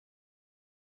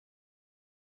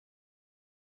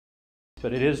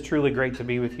but it is truly great to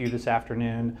be with you this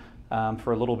afternoon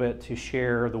for a little bit to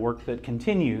share the work that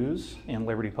continues in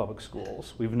Liberty Public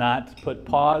Schools. We've not put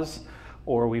pause,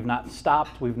 or we've not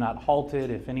stopped, we've not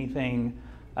halted. If anything,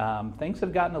 things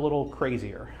have gotten a little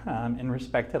crazier in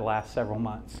respect to the last several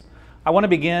months. I want to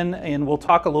begin, and we'll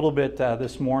talk a little bit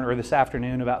this morning or this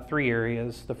afternoon about three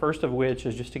areas. The first of which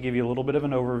is just to give you a little bit of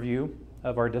an overview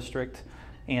of our district,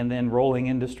 and then rolling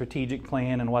into strategic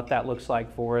plan and what that looks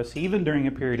like for us, even during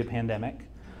a period of pandemic.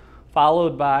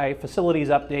 Followed by facilities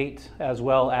update, as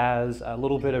well as a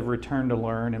little bit of return to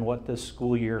learn and what this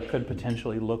school year could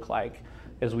potentially look like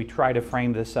as we try to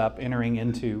frame this up, entering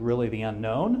into really the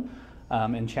unknown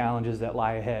and challenges that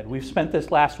lie ahead. We've spent this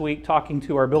last week talking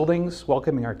to our buildings,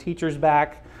 welcoming our teachers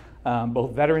back,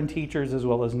 both veteran teachers as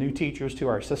well as new teachers to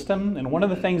our system. And one of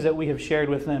the things that we have shared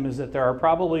with them is that there are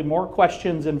probably more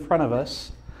questions in front of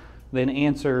us than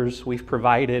answers we've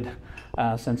provided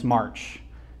since March.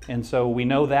 And so we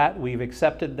know that, we've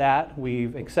accepted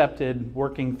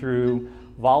working through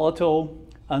volatile,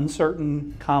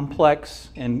 uncertain, complex,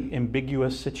 and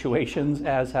ambiguous situations,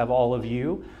 as have all of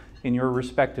you in your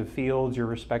respective fields, your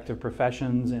respective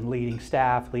professions, and leading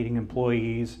staff, leading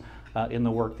employees in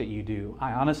the work that you do.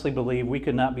 I honestly believe we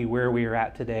could not be where we are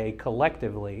at today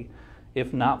collectively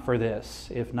if not for this,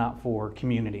 if not for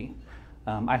community.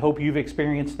 I hope you've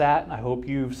experienced that. I hope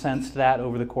you've sensed that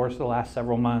over the course of the last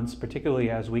several months, particularly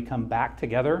as we come back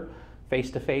together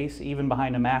face to face, even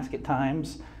behind a mask at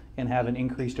times, and have an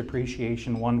increased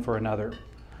appreciation one for another.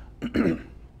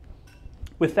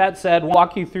 With that said, we'll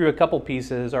walk you through a couple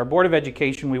pieces. Our Board of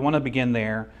Education, we want to begin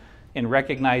there in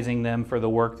recognizing them for the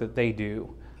work that they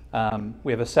do.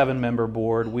 We have a 7-member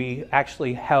board. We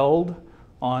actually held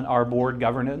on our board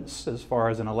governance as far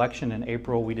as an election in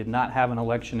April. We did not have an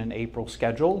election in April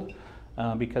scheduled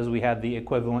because we had the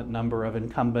equivalent number of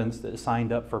incumbents that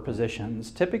signed up for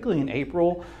positions. Typically in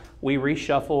April, we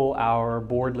reshuffle our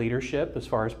board leadership as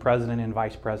far as president and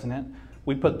vice president.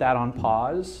 We put that on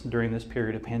pause during this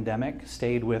period of pandemic,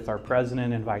 stayed with our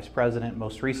president and vice president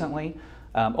most recently,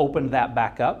 opened that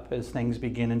back up as things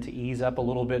beginning to ease up a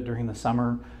little bit during the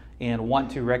summer, and want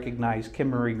to recognize Kim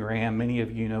Marie Graham. Many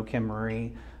of you know Kim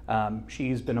Marie.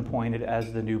 She's been appointed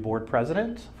as the new board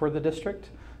president for the district,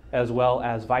 as well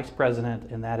as vice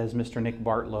president, and that is Mr. Nick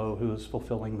Bartlow, who is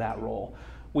fulfilling that role.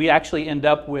 We actually end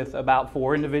up with about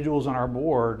 4 individuals on our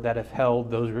board that have held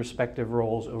those respective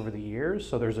roles over the years.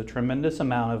 So there's a tremendous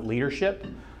amount of leadership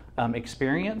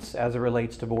experience as it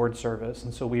relates to board service.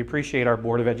 And so we appreciate our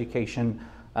Board of Education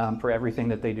for everything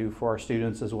that they do for our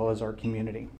students as well as our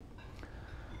community.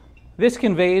 This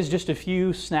conveys just a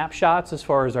few snapshots as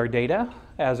far as our data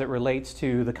as it relates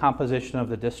to the composition of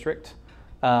the district.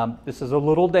 This is a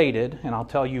little dated, and I'll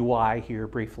tell you why here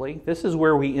briefly. This is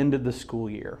where we ended the school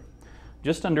year.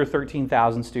 Just under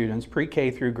 13,000 students, pre-K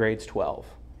through grades 12.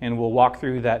 And we'll walk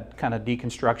through that kind of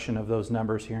deconstruction of those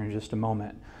numbers here in just a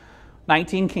moment.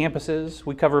 19 campuses.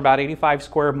 We cover about 85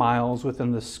 square miles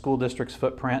within the school district's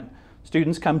footprint.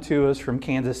 Students come to us from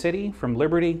Kansas City, from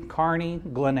Liberty, Kearney,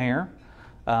 Glen Eyre,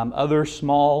 other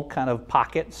small kind of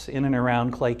pockets in and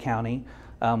around Clay County,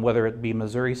 whether it be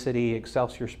Missouri City,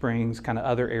 Excelsior Springs, kind of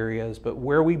other areas. But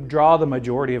where we draw the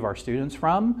majority of our students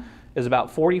from is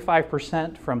about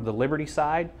 45% from the Liberty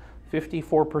side,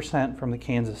 54% from the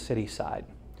Kansas City side.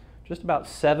 Just about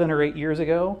 7 or 8 years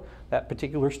ago, that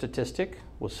particular statistic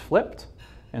was flipped,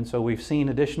 and so we've seen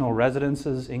additional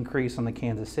residences increase on the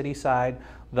Kansas City side,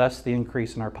 thus the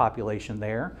increase in our population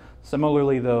there.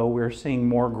 Similarly though, we're seeing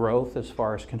more growth as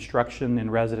far as construction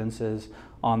and residences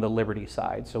on the Liberty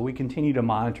side. So we continue to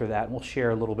monitor that, and we'll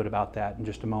share a little bit about that in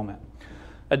just a moment.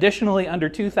 Additionally, under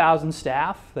 2,000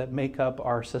 staff that make up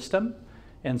our system.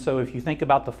 And so if you think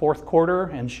about the fourth quarter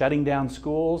and shutting down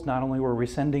schools, not only were we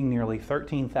sending nearly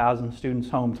 13,000 students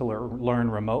home to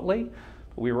learn remotely,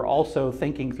 but we were also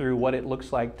thinking through what it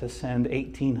looks like to send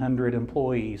 1,800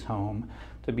 employees home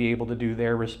to be able to do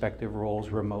their respective roles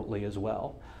remotely as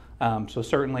well. So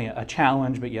certainly a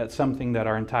challenge, but yet something that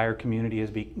our entire community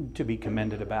is to be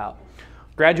commended about.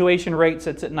 Graduation rate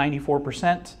sits at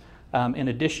 94%. In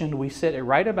addition, we sit at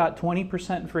right about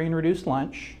 20% free and reduced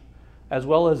lunch, as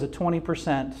well as a 20%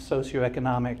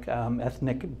 socioeconomic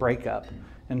ethnic breakup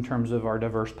in terms of our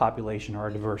diverse population or our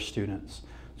diverse students.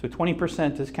 So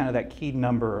 20% is kind of that key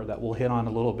number that we'll hit on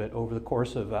a little bit over the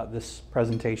course of this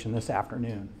presentation this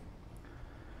afternoon.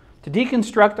 To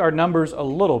deconstruct our numbers a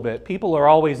little bit, people are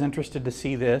always interested to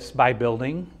see this by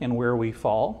building and where we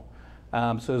fall.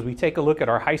 So as we take a look at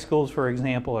our high schools, for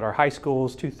example, at our high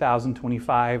schools,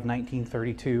 2025,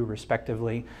 1932,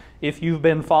 respectively, if you've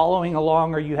been following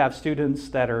along or you have students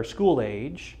that are school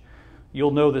age,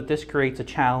 you'll know that this creates a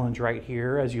challenge right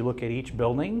here as you look at each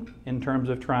building in terms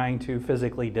of trying to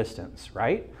physically distance,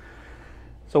 right?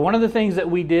 So one of the things that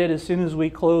we did as soon as we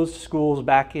closed schools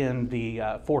back in the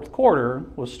fourth quarter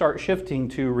was start shifting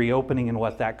to reopening and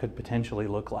what that could potentially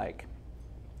look like.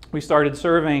 We started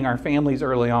surveying our families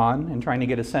early on and trying to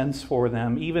get a sense for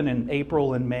them, even in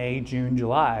April and May, June,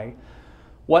 July,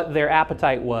 what their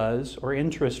appetite was or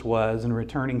interest was in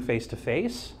returning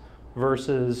face-to-face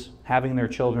versus having their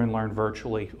children learn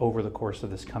virtually over the course of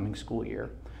this coming school year.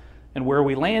 And where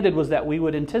we landed was that we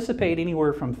would anticipate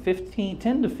anywhere from 10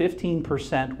 to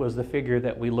 15% was the figure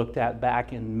that we looked at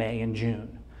back in May and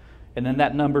June. And then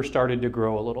that number started to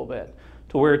grow a little bit.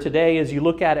 To where today, as you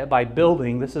look at it by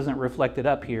building, this isn't reflected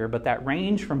up here, but that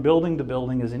range from building to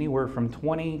building is anywhere from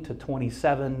 20 to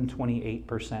 27,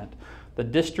 28%. The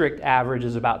district average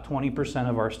is about 20%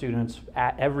 of our students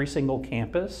at every single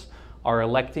campus are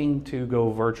electing to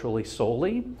go virtually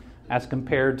solely, as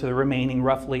compared to the remaining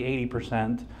roughly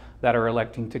 80% that are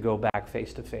electing to go back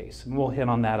face-to-face. And we'll hit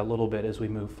on that a little bit as we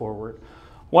move forward.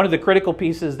 One of the critical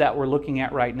pieces that we're looking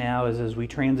at right now is as we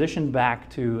transition back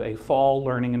to a fall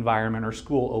learning environment or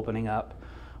school opening up,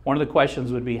 one of the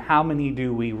questions would be how many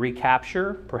do we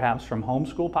recapture, perhaps from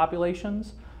homeschool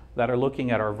populations that are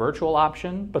looking at our virtual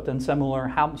option, but then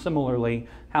similarly,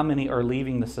 how many are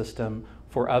leaving the system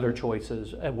for other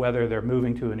choices, whether they're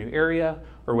moving to a new area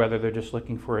or whether they're just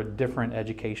looking for a different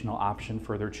educational option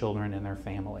for their children and their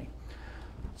family.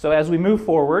 So as we move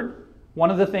forward,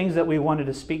 one of the things that we wanted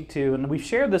to speak to, and we've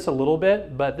shared this a little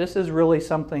bit, but this is really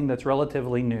something that's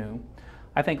relatively new.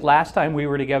 I think last time we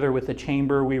were together with the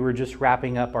Chamber, we were just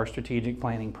wrapping up our strategic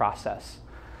planning process.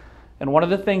 And one of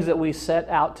the things that we set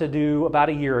out to do about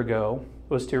a year ago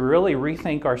was to really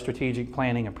rethink our strategic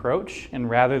planning approach, and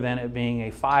rather than it being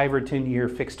a 5 or 10 year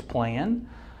fixed plan,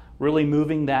 really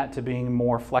moving that to being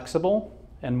more flexible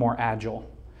and more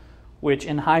agile, which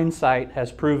in hindsight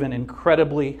has proven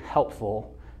incredibly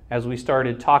helpful as we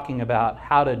started talking about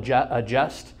how to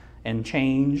adjust and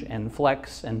change and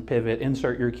flex and pivot,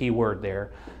 insert your keyword there,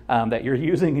 that you're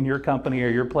using in your company or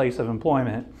your place of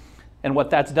employment. And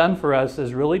what that's done for us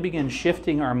is really begin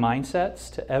shifting our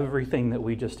mindsets to everything that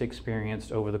we just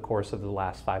experienced over the course of the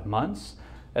last 5 months,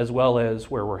 as well as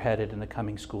where we're headed in the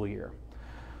coming school year.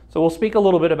 So we'll speak a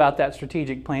little bit about that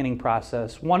strategic planning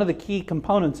process. One of the key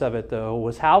components of it, though,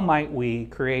 was how might we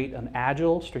create an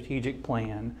agile strategic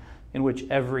plan in which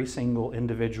every single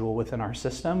individual within our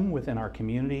system, within our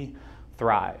community,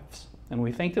 thrives. And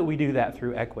we think that we do that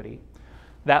through equity.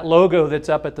 That logo that's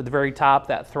up at the very top,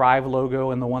 that Thrive logo,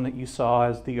 and the one that you saw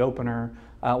as the opener,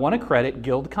 I want to credit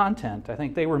Guild Content. I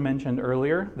think they were mentioned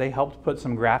earlier. They helped put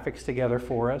some graphics together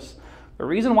for us. The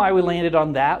reason why we landed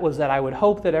on that was that I would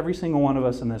hope that every single one of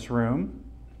us in this room,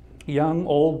 young,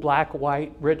 old, black,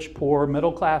 white, rich, poor,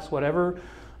 middle class, whatever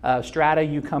strata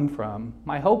you come from,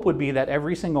 my hope would be that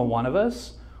every single one of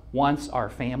us wants our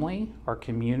family, our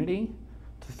community,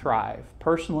 to thrive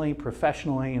personally,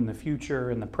 professionally, in the future,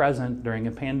 in the present, during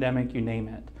a pandemic, you name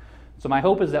it. So my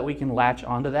hope is that we can latch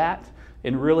onto that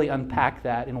and really unpack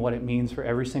that in what it means for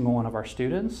every single one of our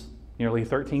students, nearly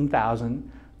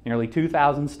 13,000, nearly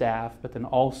 2,000 staff, but then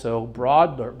also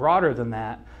broader than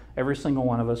that, every single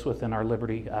one of us within our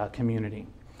Liberty community.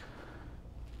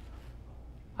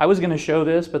 I was going to show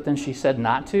this, but then she said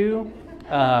not to.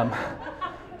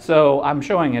 So I'm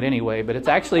showing it anyway, but it's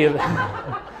actually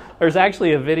there's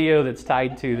actually a video that's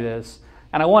tied to this.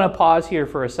 And I want to pause here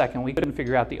for a second. We couldn't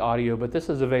figure out the audio, but this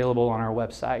is available on our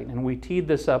website. And we teed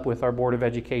this up with our Board of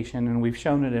Education, and we've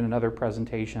shown it in other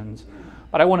presentations.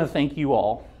 But I want to thank you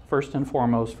all, first and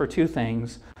foremost, for two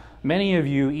things. Many of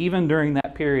you, even during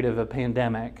that period of a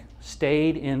pandemic,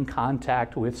 stayed in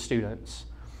contact with students.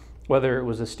 Whether it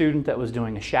was a student that was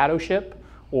doing a shadowship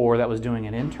or that was doing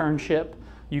an internship,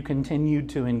 you continued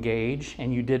to engage,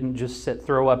 and you didn't just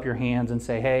throw up your hands and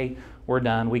say, hey, we're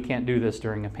done, we can't do this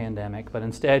during a pandemic. But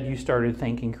instead, you started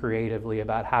thinking creatively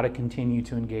about how to continue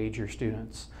to engage your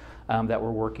students that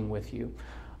were working with you.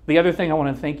 The other thing I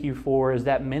want to thank you for is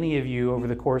that many of you over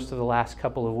the course of the last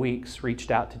couple of weeks reached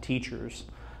out to teachers,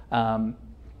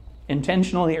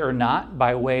 intentionally or not,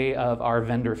 by way of our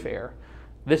vendor fair.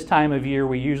 This time of year,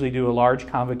 we usually do a large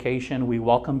convocation. We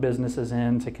welcome businesses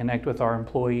in to connect with our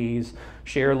employees,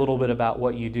 share a little bit about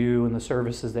what you do and the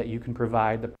services that you can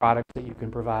provide, the products that you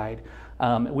can provide.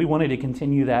 We wanted to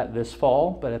continue that this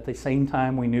fall, but at the same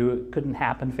time, we knew it couldn't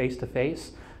happen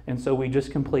face-to-face. And so we just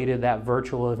completed that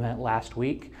virtual event last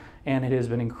week, and it has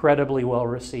been incredibly well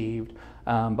received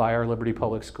by our Liberty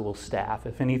Public Schools staff.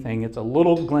 If anything, it's a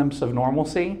little glimpse of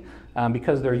normalcy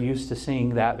because they're used to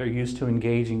seeing that. They're used to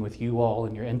engaging with you all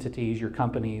and your entities, your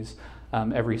companies,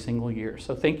 every single year.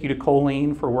 So thank you to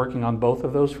Colleen for working on both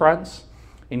of those fronts,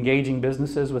 engaging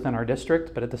businesses within our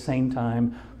district, but at the same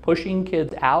time, pushing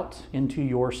kids out into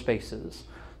your spaces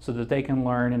so that they can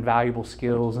learn invaluable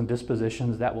skills and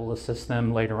dispositions that will assist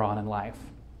them later on in life.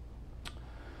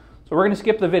 So we're going to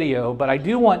skip the video, but I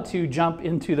do want to jump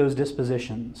into those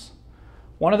dispositions.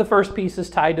 One of the first pieces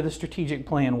tied to the strategic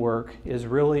plan work is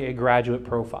really a graduate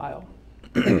profile.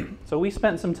 So we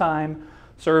spent some time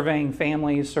surveying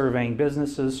families, surveying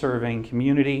businesses, surveying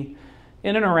community,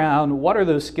 in and around what are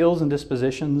those skills and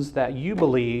dispositions that you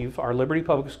believe our Liberty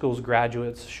Public Schools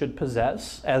graduates should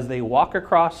possess as they walk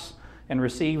across and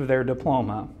receive their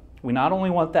diploma. We not only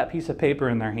want that piece of paper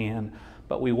in their hand,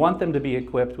 but we want them to be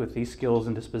equipped with these skills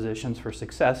and dispositions for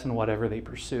success in whatever they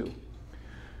pursue.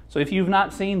 So if you've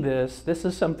not seen this, this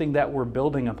is something that we're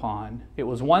building upon. It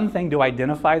was one thing to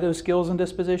identify those skills and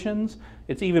dispositions.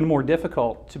 It's even more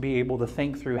difficult to be able to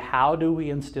think through how do we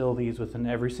instill these within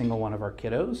every single one of our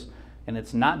kiddos. And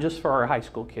it's not just for our high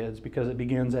school kids because it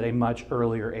begins at a much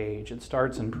earlier age. It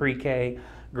starts in pre-K,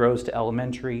 grows to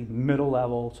elementary, middle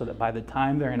level, so that by the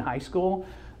time they're in high school,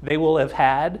 they will have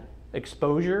had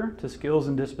exposure to skills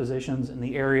and dispositions in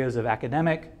the areas of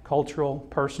academic, cultural,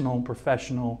 personal,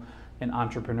 professional, and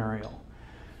entrepreneurial.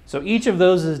 So each of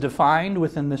those is defined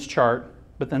within this chart,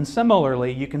 but then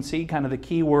similarly, you can see kind of the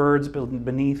key words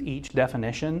beneath each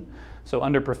definition. So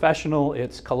under professional,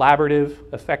 it's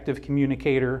collaborative, effective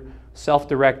communicator,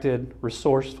 self-directed,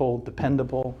 resourceful,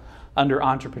 dependable. Under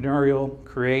entrepreneurial,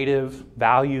 creative,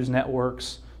 values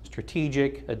networks,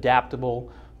 strategic,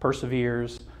 adaptable,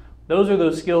 perseveres. Those are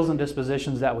those skills and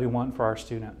dispositions that we want for our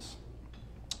students.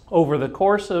 Over the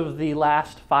course of the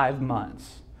last 5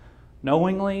 months,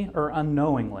 knowingly or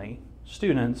unknowingly,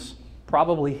 students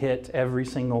probably hit every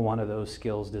single one of those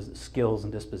skills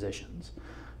and dispositions.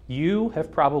 You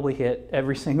have probably hit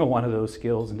every single one of those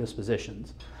skills and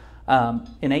dispositions.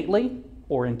 Innately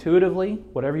or intuitively,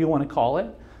 whatever you want to call it,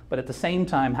 but at the same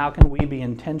time, how can we be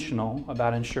intentional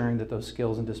about ensuring that those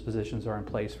skills and dispositions are in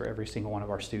place for every single one of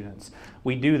our students?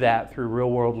 We do that through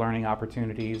real-world learning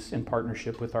opportunities in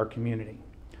partnership with our community.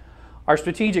 Our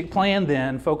strategic plan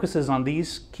then focuses on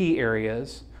these key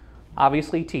areas,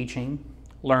 obviously teaching,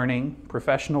 learning,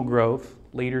 professional growth,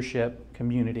 leadership,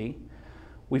 community.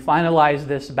 We finalized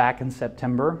this back in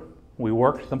September. We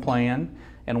worked the plan,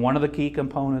 and one of the key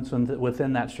components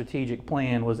within that strategic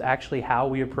plan was actually how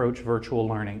we approach virtual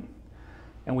learning.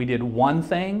 And we did one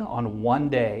thing on one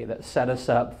day that set us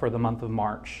up for the month of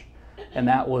March, and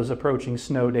that was approaching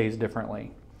snow days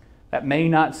differently. That may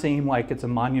not seem like it's a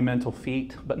monumental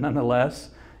feat, but nonetheless,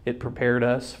 it prepared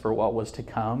us for what was to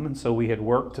come. And so we had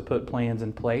worked to put plans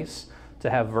in place to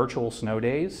have virtual snow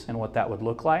days and what that would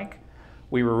look like.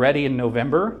 We were ready in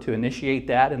November to initiate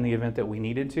that in the event that we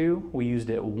needed to. We used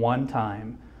it one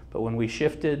time, but when we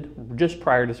shifted just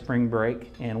prior to spring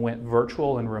break and went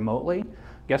virtual and remotely,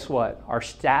 guess what? Our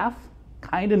staff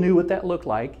kind of knew what that looked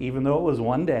like, even though it was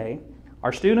one day.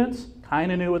 Our students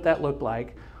kind of knew what that looked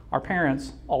like. Our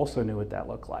parents also knew what that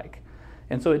looked like.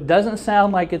 And so it doesn't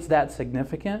sound like it's that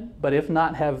significant, but if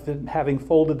not having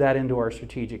folded that into our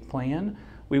strategic plan,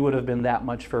 we would have been that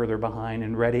much further behind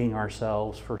in readying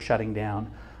ourselves for shutting down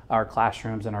our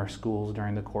classrooms and our schools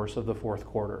during the course of the fourth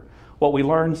quarter. What we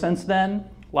learned since then,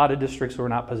 a lot of districts were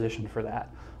not positioned for that.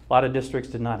 A lot of districts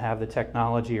did not have the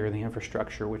technology or the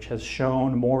infrastructure, which has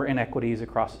shown more inequities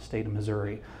across the state of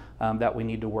Missouri that we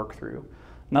need to work through.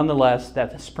 Nonetheless,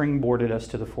 that springboarded us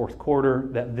to the fourth quarter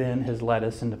that then has led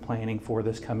us into planning for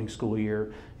this coming school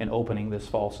year and opening this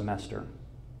fall semester.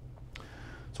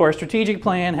 So our strategic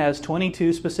plan has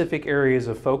 22 specific areas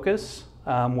of focus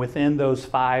within those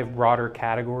 5 broader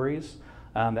categories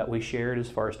that we shared as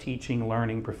far as teaching,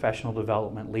 learning, professional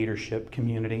development, leadership,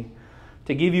 community.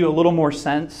 To give you a little more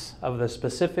sense of the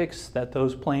specifics that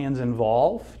those plans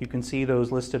involve, you can see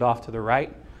those listed off to the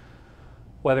right.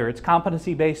 Whether it's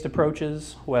competency-based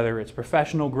approaches, whether it's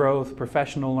professional growth,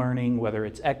 professional learning, whether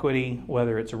it's equity,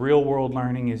 whether it's real-world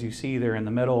learning, as you see there in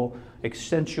the middle,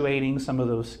 accentuating some of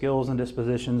those skills and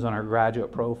dispositions on our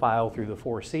graduate profile through the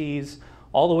 4 C's,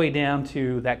 all the way down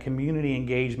to that community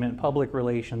engagement, public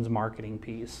relations, marketing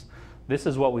piece. This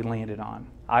is what we landed on.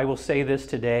 I will say this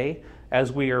today,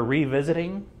 as we are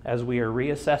revisiting, as we are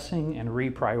reassessing and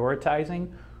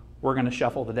reprioritizing, we're going to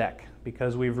shuffle the deck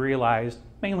because we've realized,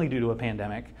 mainly due to a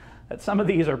pandemic, that some of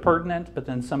these are pertinent, but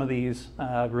then some of these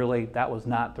really, that was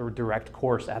not the direct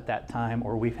course at that time,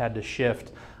 or we've had to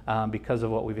shift because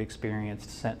of what we've experienced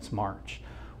since March.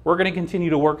 We're going to continue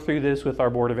to work through this with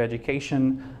our Board of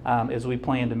Education as we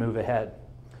plan to move ahead.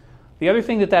 The other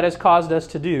thing that has caused us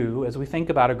to do as we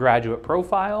think about a graduate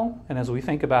profile and as we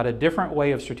think about a different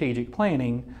way of strategic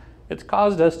planning it's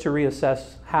caused us to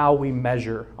reassess how we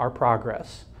measure our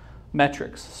progress,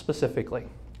 metrics specifically.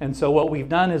 And so what we've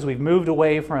done is we've moved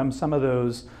away from some of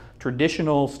those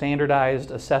traditional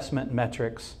standardized assessment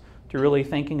metrics to really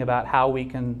thinking about how we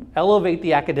can elevate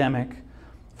the academic,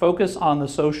 focus on the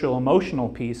social emotional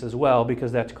piece as well,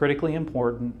 because that's critically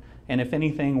important. And if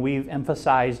anything, we've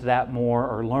emphasized that more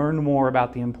or learned more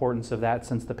about the importance of that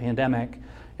since the pandemic.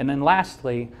 And then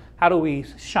lastly, how do we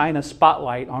shine a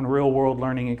spotlight on real world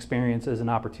learning experiences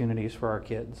and opportunities for our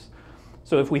kids?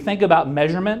 So if we think about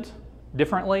measurement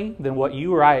differently than what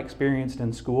you or I experienced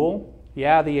in school,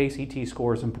 yeah, the ACT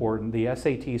score is important, the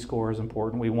SAT score is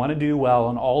important. We want to do well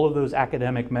on all of those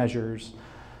academic measures.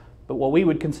 But what we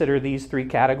would consider these three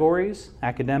categories,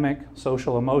 academic,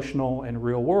 social, emotional, and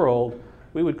real world,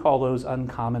 we would call those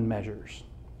uncommon measures.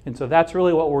 And so that's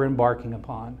really what we're embarking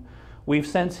upon. We've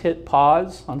since hit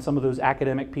pause on some of those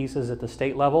academic pieces at the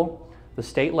state level. The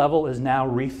state level is now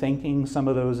rethinking some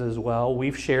of those as well.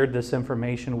 We've shared this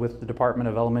information with the Department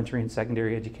of Elementary and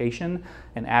Secondary Education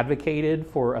and advocated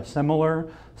for a similar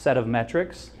set of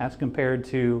metrics as compared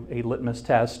to a litmus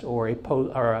test or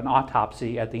an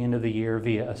autopsy at the end of the year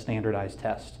via a standardized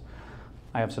test.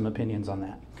 I have some opinions on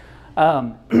that.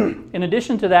 In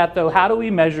addition to that, though, how do we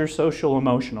measure social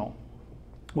emotional?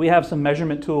 We have some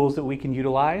measurement tools that we can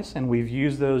utilize, and we've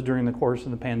used those during the course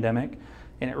of the pandemic.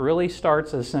 And it really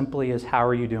starts as simply as how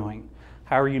are you doing?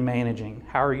 How are you managing?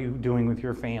 How are you doing with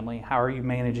your family? How are you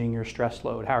managing your stress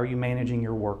load? How are you managing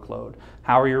your workload?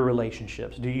 How are your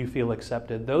relationships? Do you feel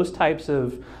accepted? Those types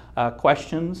of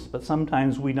questions, but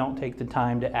sometimes we don't take the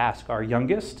time to ask our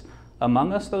youngest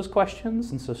among us those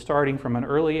questions. And so starting from an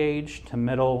early age to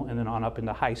middle and then on up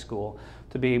into high school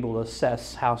to be able to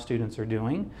assess how students are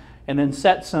doing. And then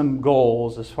set some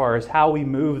goals as far as how we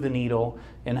move the needle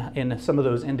in some of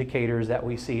those indicators that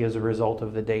we see as a result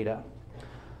of the data.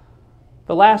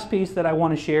 The last piece that I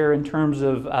want to share in terms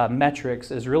of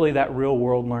metrics is really that real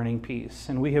world learning piece.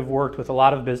 And we have worked with a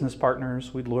lot of business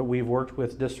partners. We've worked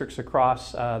with districts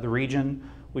across the region.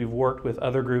 We've worked with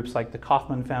other groups like the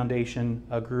Kauffman Foundation,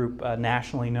 a group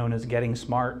nationally known as Getting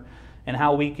Smart, and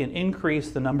how we can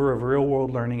increase the number of real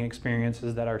world learning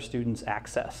experiences that our students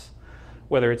access.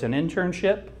 Whether it's an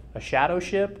internship, a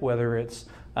shadowship, whether it's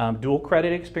dual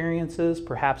credit experiences,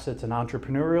 perhaps it's an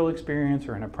entrepreneurial experience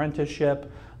or an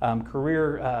apprenticeship,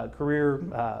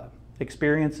 career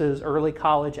experiences, early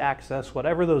college access,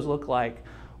 whatever those look like,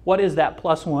 what is that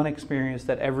 +1 experience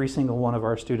that every single one of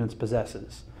our students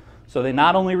possesses? So they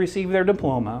not only receive their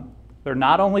diploma, they're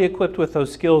not only equipped with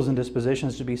those skills and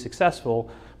dispositions to be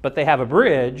successful, but they have a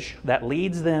bridge that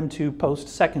leads them to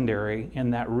post-secondary in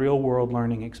that real-world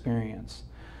learning experience.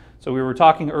 So we were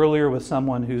talking earlier with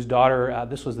someone whose daughter,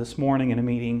 this was this morning in a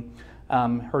meeting,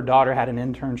 her daughter had an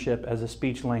internship as a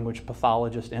speech-language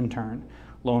pathologist intern.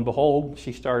 Lo and behold,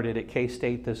 she started at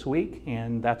K-State this week,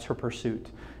 and that's her pursuit.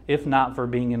 If not for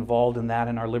being involved in that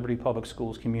in our Liberty Public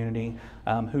Schools community,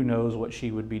 who knows what she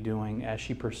would be doing as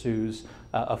she pursues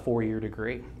a 4-year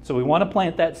degree. So we want to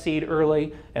plant that seed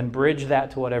early and bridge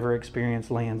that to whatever experience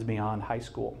lands beyond high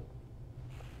school.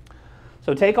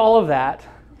 So take all of that,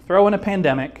 throw in a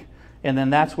pandemic, and then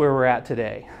that's where we're at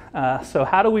today. So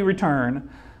how do we return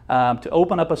to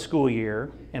open up a school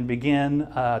year and begin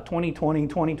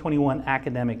 2020-2021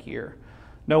 academic year?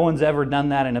 No one's ever done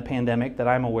that in a pandemic that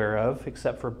I'm aware of,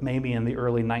 except for maybe in the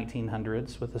early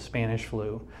 1900s with the Spanish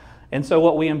flu. And so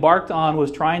what we embarked on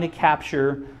was trying to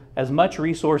capture as much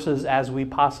resources as we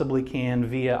possibly can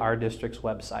via our district's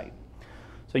website.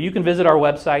 So you can visit our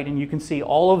website and you can see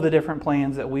all of the different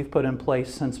plans that we've put in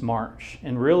place since March.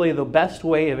 And really the best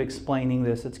way of explaining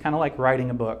this, it's kind of like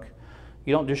writing a book.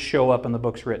 You don't just show up and the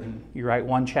book's written. You write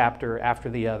one chapter after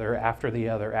the other, after the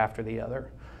other, after the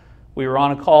other. We were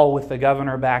on a call with the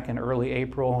governor back in early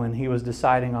April, and he was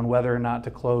deciding on whether or not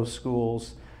to close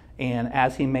schools. And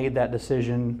as he made that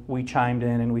decision, we chimed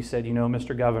in and we said, you know,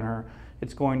 Mr. Governor,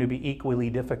 it's going to be equally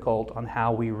difficult on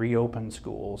how we reopen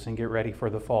schools and get ready for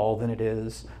the fall than it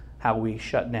is how we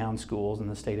shut down schools in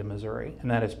the state of Missouri.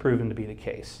 And that has proven to be the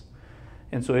case.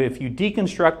 And so if you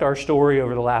deconstruct our story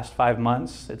over the last 5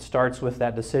 months, it starts with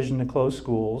that decision to close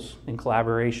schools in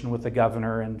collaboration with the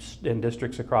governor and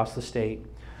districts across the state.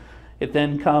 It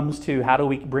then comes to how do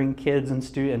we bring kids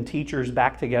and teachers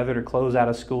back together to close out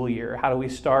a school year? How do we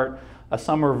start a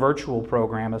summer virtual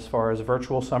program as far as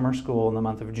virtual summer school in the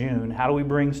month of June? How do we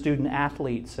bring student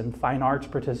athletes and fine arts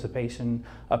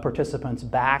participants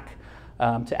back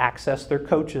to access their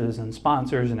coaches and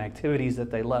sponsors and activities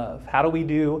that they love? How do we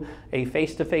do a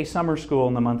face-to-face summer school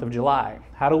in the month of July?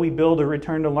 How do we build a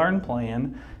return to learn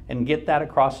plan and get that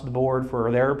across the board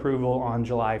for their approval on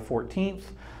July 14th?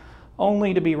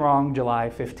 only to be wrong July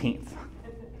 15th.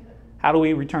 How do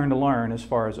we return to learn as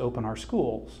far as open our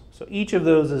schools? So each of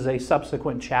those is a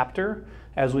subsequent chapter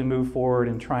as we move forward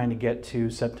in trying to get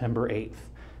to September 8th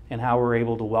and how we're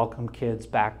able to welcome kids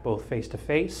back both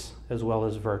face-to-face as well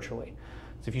as virtually.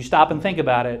 So if you stop and think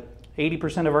about it,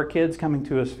 80% of our kids coming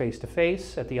to us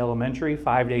face-to-face at the elementary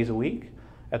 5 days a week,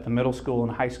 at the middle school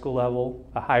and high school level,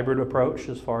 a hybrid approach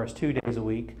as far as 2 days a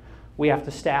week. We have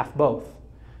to staff both.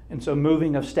 And so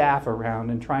moving of staff around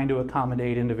and trying to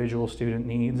accommodate individual student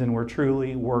needs, and we're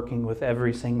truly working with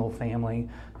every single family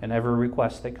and every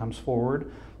request that comes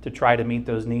forward to try to meet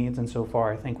those needs. And so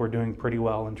far, I think we're doing pretty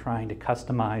well in trying to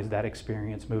customize that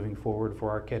experience moving forward for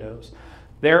our kiddos.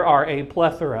 There are a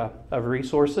plethora of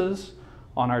resources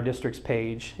on our district's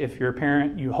page. If you're a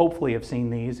parent, you hopefully have seen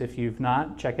these. If you've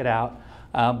not, check it out.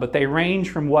 But they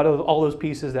range from all those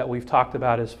pieces that we've talked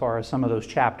about as far as some of those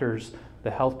chapters, the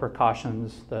health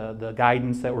precautions, the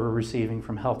guidance that we're receiving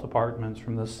from health departments,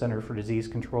 from the Center for Disease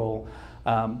Control,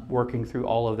 working through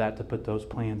all of that to put those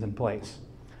plans in place.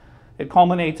 It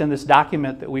culminates in this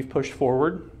document that we've pushed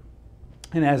forward.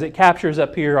 And as it captures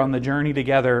up here on the journey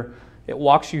together, it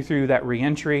walks you through that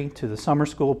reentry to the summer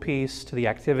school piece, to the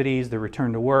activities, the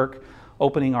return to work,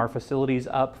 opening our facilities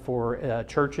up for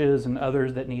churches and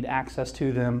others that need access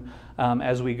to them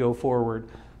as we go forward.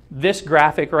 This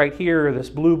graphic right here, this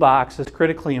blue box, is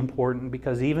critically important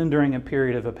because even during a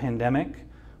period of a pandemic,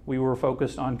 we were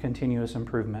focused on continuous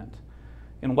improvement.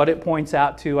 And what it points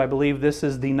out to, I believe this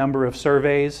is the number of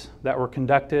surveys that were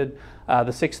conducted,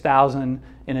 the 6,000,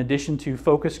 in addition to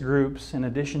focus groups, in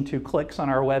addition to clicks on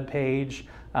our webpage,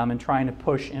 and trying to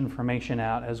push information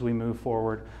out as we move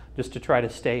forward, just to try to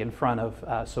stay in front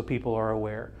of so people are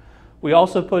aware. We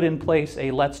also put in place a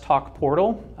Let's Talk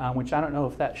portal, which I don't know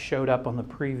if that showed up on the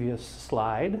previous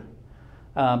slide.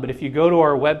 But if you go to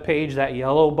our webpage, that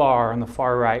yellow bar on the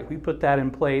far right, we put that in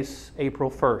place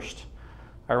April 1st.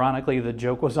 Ironically, the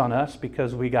joke was on us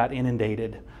because we got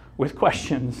inundated with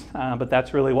questions, but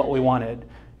that's really what we wanted.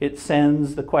 It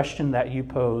sends the question that you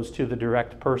pose to the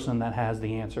direct person that has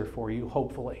the answer for you,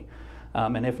 hopefully.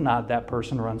 And if not, that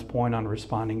person runs point on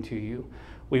responding to you.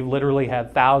 We've literally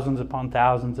had thousands upon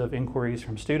thousands of inquiries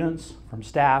from students, from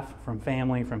staff, from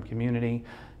family, from community,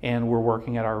 and we're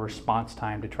working at our response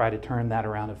time to try to turn that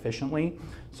around efficiently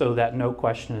so that no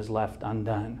question is left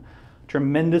undone.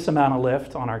 Tremendous amount of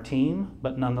lift on our team,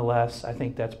 but nonetheless, I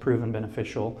think that's proven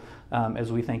beneficial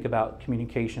as we think about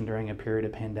communication during a period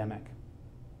of pandemic.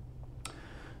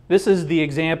 This is the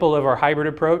example of our hybrid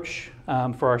approach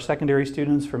for our secondary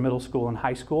students for middle school and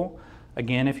high school.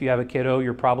 Again, if you have a kiddo,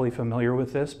 you're probably familiar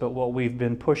with this, but what we've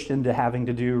been pushed into having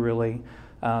to do really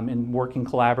in working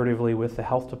collaboratively with the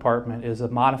health department is a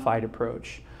modified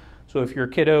approach. So if your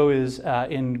kiddo is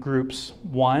in groups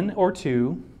 1 or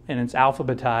 2 and it's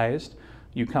alphabetized,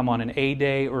 you come on an A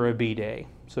day or a B day.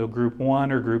 So group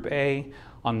 1 or group A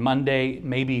on Monday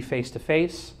may be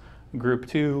face-to-face, group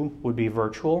 2 would be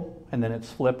virtual, and then it's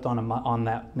flipped on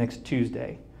that next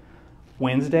Tuesday.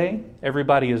 Wednesday,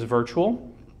 everybody is virtual.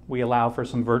 We allow for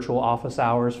some virtual office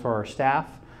hours for our staff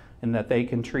and that they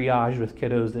can triage with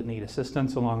kiddos that need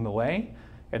assistance along the way.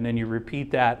 And then you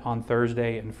repeat that on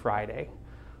Thursday and Friday.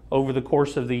 Over the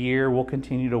course of the year, we'll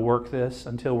continue to work this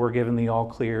until we're given the all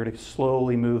clear to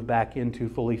slowly move back into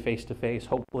fully face-to-face,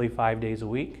 hopefully 5 days a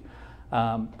week.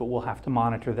 But we'll have to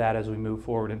monitor that as we move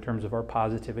forward in terms of our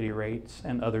positivity rates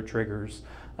and other triggers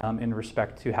in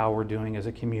respect to how we're doing as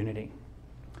a community.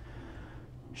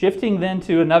 Shifting then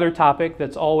to another topic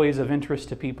that's always of interest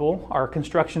to people, our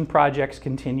construction projects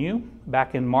continue.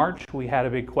 Back in March, we had a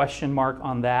big question mark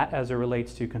on that as it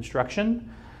relates to construction.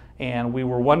 And we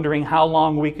were wondering how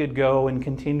long we could go in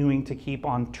continuing to keep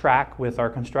on track with our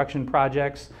construction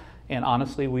projects. And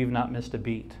honestly, we've not missed a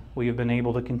beat. We have been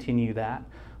able to continue that.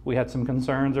 We had some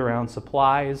concerns around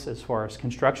supplies as far as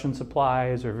construction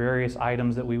supplies or various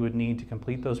items that we would need to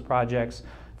complete those projects.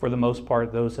 For the most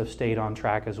part, those have stayed on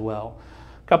track as well.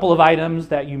 A couple of items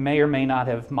that you may or may not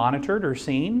have monitored or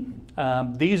seen.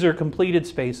 These are completed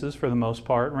spaces for the most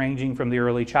part, ranging from the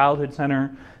Early Childhood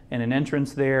Center and an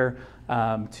entrance there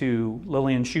to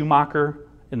Lillian Schumacher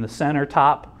in the center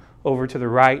top, over to the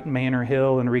right, Manor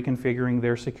Hill, and reconfiguring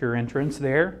their secure entrance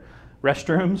there.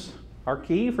 Restrooms are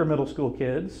key for middle school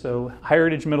kids. So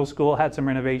Heritage Middle School had some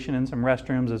renovation and some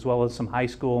restrooms, as well as some high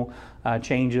school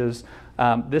changes.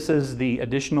 This is the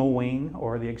additional wing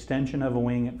or the extension of a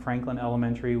wing at Franklin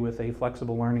Elementary with a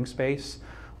flexible learning space.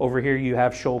 Over here you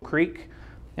have Shoal Creek.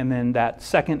 And then that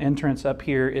second entrance up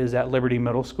here is at Liberty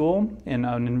Middle School in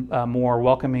a more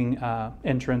welcoming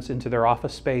entrance into their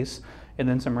office space, and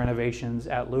then some renovations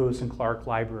at Lewis and Clark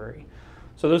Library.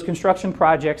 So those construction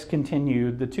projects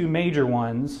continued. The two major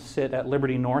ones sit at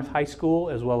Liberty North High School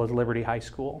as well as Liberty High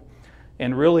School.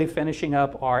 And really finishing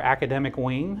up our academic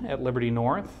wing at Liberty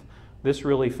North, this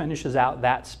really finishes out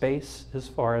that space as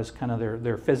far as kind of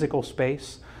their physical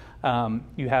space.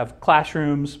 You have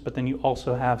classrooms, but then you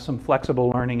also have some flexible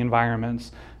learning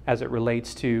environments as it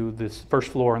relates to this first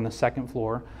floor and the second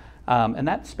floor. And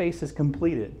that space is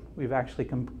completed. We've actually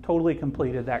totally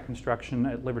completed that construction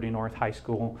at Liberty North High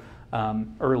School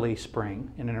early spring,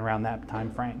 in and around that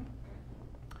time frame.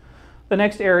 The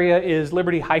next area is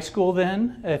Liberty High School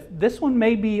then. This one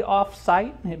may be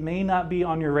off-site. It may not be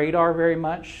on your radar very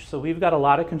much. So we've got a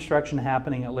lot of construction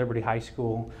happening at Liberty High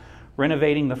School,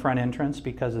 renovating the front entrance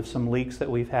because of some leaks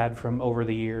that we've had from over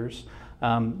the years,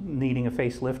 needing a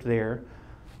facelift there.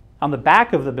 On the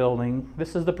back of the building,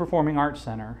 this is the Performing Arts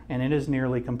Center, and it is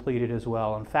nearly completed as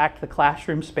well. In fact, the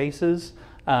classroom spaces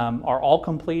are all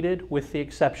completed with the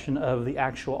exception of the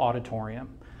actual auditorium.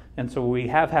 And so we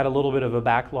have had a little bit of a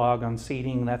backlog on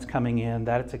seating that's coming in.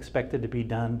 That's expected to be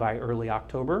done by early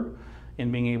October,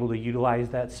 in being able to utilize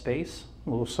that space, a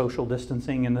little social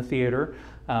distancing in the theater,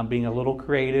 being a little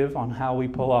creative on how we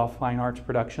pull off fine arts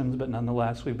productions, but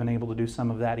nonetheless, we've been able to do some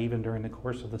of that even during the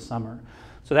course of the summer.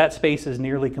 So that space is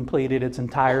nearly completed. It's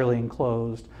entirely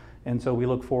enclosed, and so we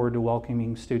look forward to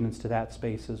welcoming students to that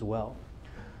space as well.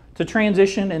 To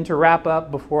transition and to wrap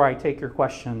up before I take your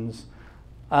questions,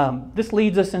 this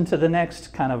leads us into the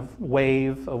next kind of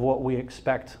wave of what we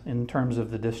expect in terms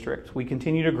of the district. We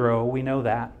continue to grow, we know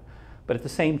that, but at the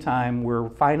same time, we're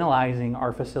finalizing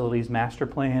our facilities master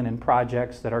plan and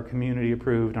projects that our community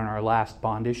approved on our last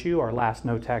bond issue, our last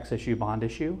no tax issue bond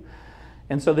issue.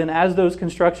 And so then as those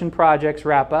construction projects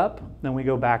wrap up, then we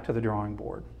go back to the drawing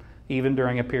board, even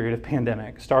during a period of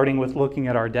pandemic, starting with looking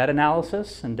at our debt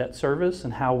analysis and debt service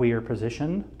and how we are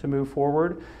positioned to move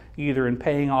forward, either in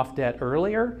paying off debt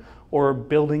earlier or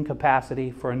building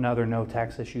capacity for another no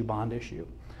tax issue bond issue.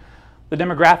 The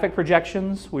demographic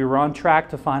projections, we were on track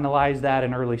to finalize that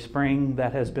in early spring.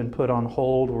 That has been put on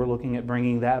hold. We're looking at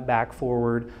bringing that back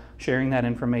forward, sharing that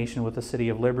information with the City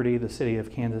of Liberty, the City of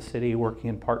Kansas City, working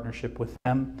in partnership with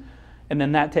them. And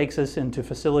then that takes us into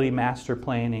facility master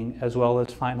planning, as well as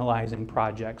finalizing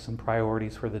projects and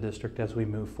priorities for the district as we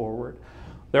move forward.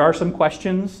 There are some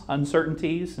questions,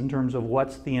 uncertainties in terms of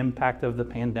what's the impact of the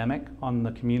pandemic on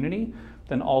the community,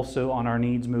 then also on our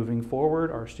needs moving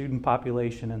forward, our student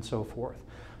population, and so forth.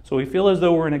 So we feel as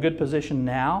though we're in a good position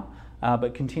now,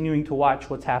 but continuing to watch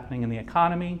what's happening in the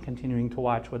economy, continuing to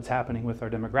watch what's happening with our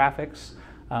demographics,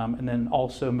 and then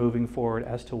also moving forward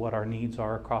as to what our needs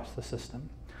are across the system.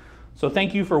 So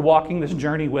thank you for walking this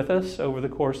journey with us over the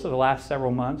course of the last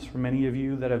several months. For many of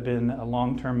you that have been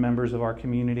long-term members of our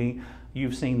community,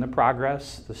 you've seen the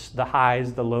progress, the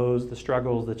highs, the lows, the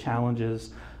struggles, the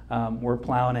challenges. We're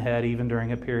plowing ahead even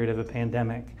during a period of a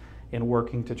pandemic in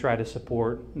working to try to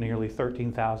support nearly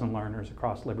 13,000 learners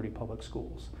across Liberty Public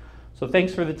Schools. So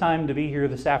thanks for the time to be here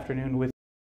this afternoon with